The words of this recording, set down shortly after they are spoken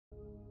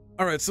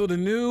All right, so the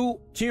new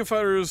King of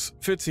Fighters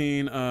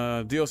 15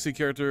 DLC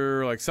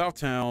character, like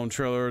Southtown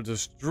trailer,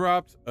 just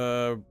dropped.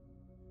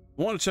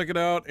 Want to check it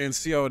out and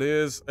see how it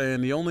is.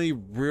 And the only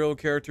real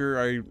character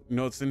I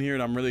know that's in here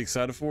that I'm really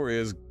excited for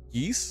is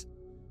Geese.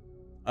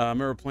 I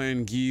remember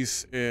playing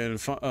Geese in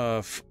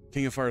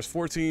King of Fighters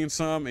 14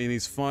 some, and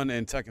he's fun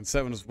in Tekken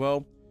 7 as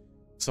well.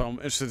 So I'm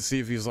interested to see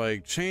if he's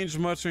like changed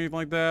much or anything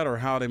like that, or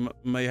how they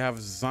may have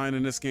his design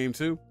in this game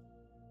too.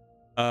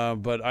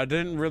 But I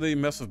didn't really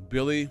mess with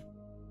Billy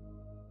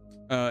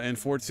in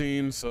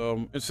 14, so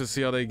I'm interested to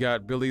see how they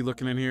got Billy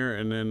looking in here.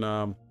 And then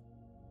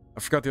I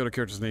forgot the other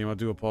character's name, I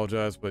do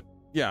apologize, but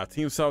yeah,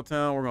 Team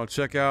Southtown, we're gonna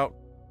check out,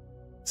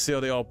 see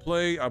how they all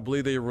play. I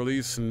believe they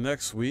release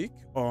next week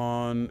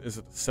on, is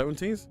it the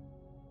 17th?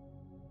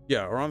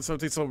 Yeah, or on the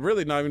 17th, so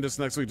really not even just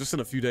next week, just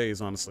in a few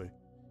days, honestly.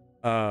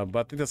 But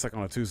I think that's like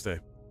on a Tuesday.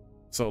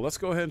 So let's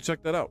go ahead and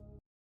check that out.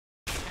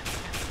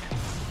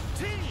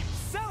 Team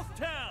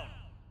Southtown!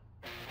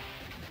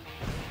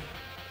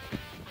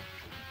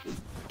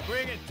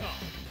 Bring it, Tom.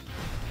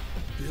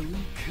 Billy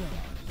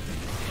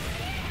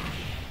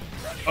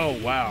Oh,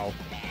 wow.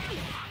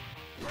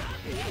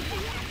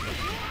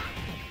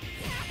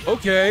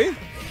 Okay.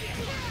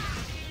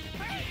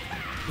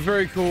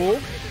 Very cool.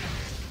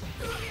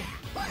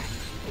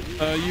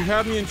 You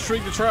have me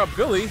intrigued to try out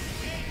Billy.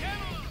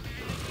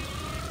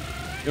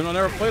 You know, I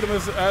never played him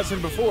as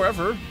him before,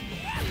 ever.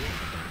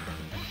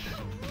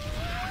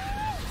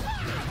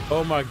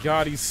 Oh my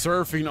god, he's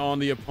surfing on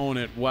the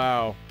opponent.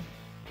 Wow.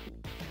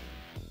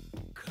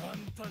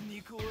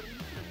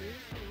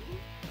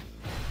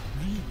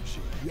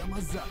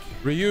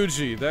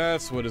 Ryuji,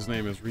 that's what his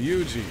name is.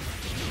 Ryuji.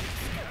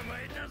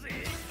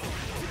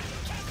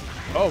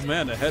 Oh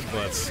man, the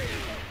headbutts.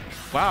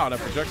 Wow, that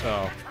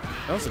projectile.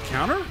 That was a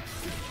counter?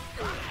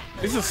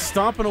 He's just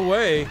stomping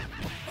away.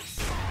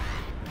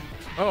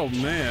 Oh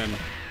man,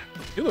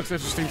 he looks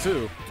interesting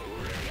too.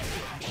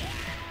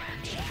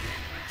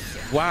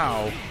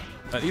 Wow,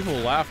 that evil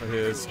laugh of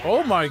his.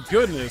 Oh my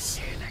goodness.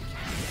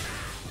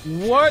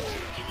 What?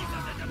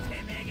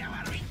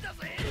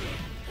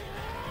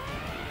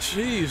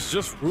 Jeez,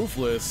 just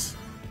ruthless.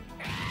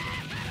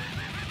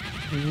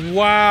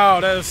 Wow,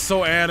 that is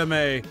so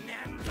anime.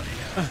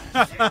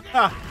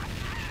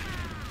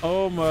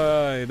 Oh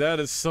my, that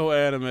is so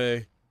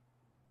anime.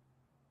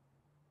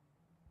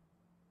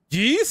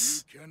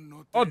 Geese?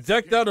 Oh,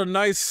 decked out a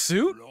nice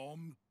suit?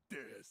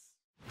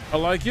 I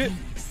like it.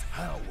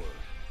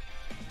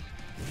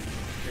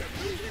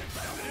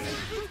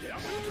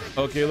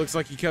 Okay, looks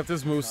like he kept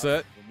his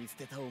moveset.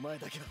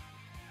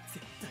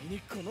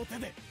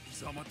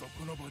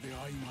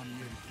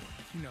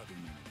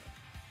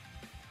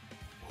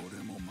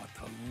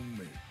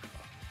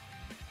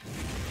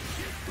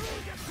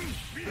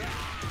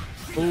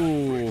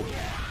 Ooh,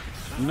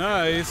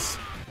 nice.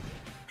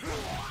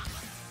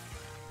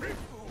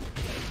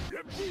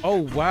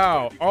 Oh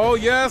wow. Oh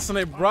yes, and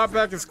they brought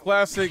back his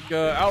classic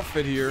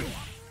outfit here.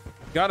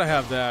 Gotta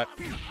have that.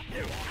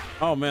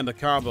 Oh man, the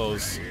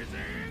combos.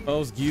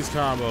 Those Geese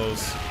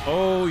combos.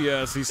 Oh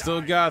yes, he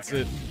still got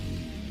it.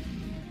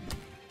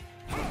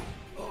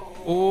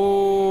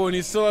 Oh, and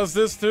he still has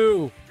this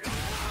too.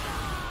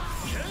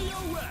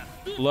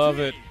 Love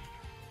it.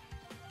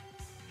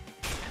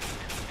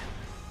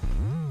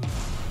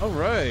 All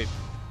right.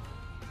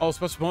 Oh,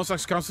 special bonus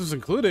action costumes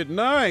included.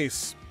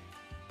 Nice.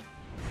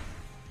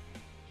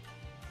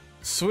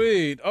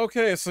 Sweet.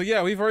 Okay, so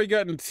yeah, we've already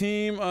gotten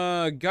Team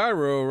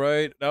Gyro,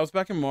 right? That was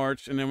back in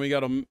March, and then we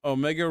got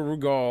Omega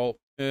Rugal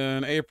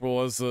in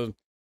April as a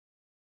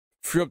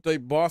free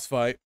update boss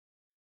fight.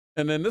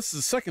 And then this is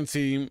the second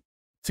team,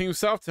 Team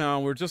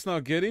Southtown, we're just now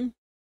getting.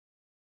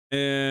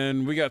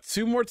 And we got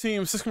 2 more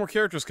teams, 6 more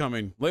characters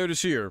coming later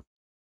this year.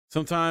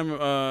 Sometime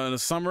in the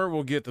summer,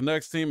 we'll get the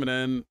next team, and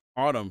then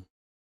autumn.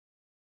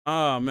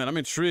 Ah, man, I'm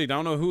intrigued. I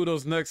don't know who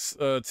those next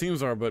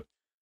teams are, but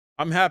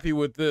I'm happy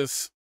with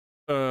this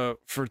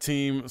for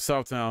Team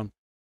Southtown.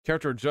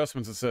 Character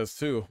adjustments, it says,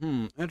 too.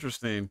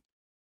 Interesting.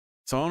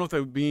 So I don't know if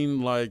they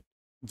mean, like,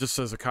 just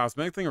as a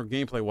cosmetic thing or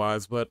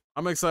gameplay-wise, but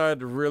I'm excited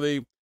to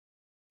really,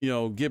 you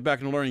know, get back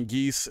into learning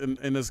Geese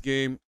in this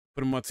game,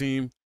 put him on my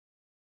team.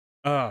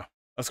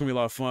 That's going to be a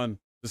lot of fun.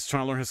 Just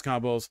trying to learn his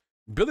combos.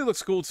 Billy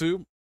looks cool,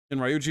 too,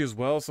 and Ryuji as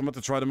well, so I'm going to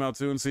have to try them out,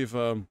 too, and see if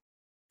I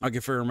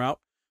can figure them out.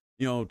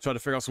 You know, try to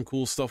figure out some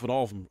cool stuff with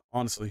all of them,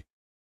 honestly.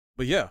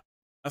 But yeah,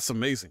 that's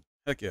amazing.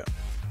 Heck yeah.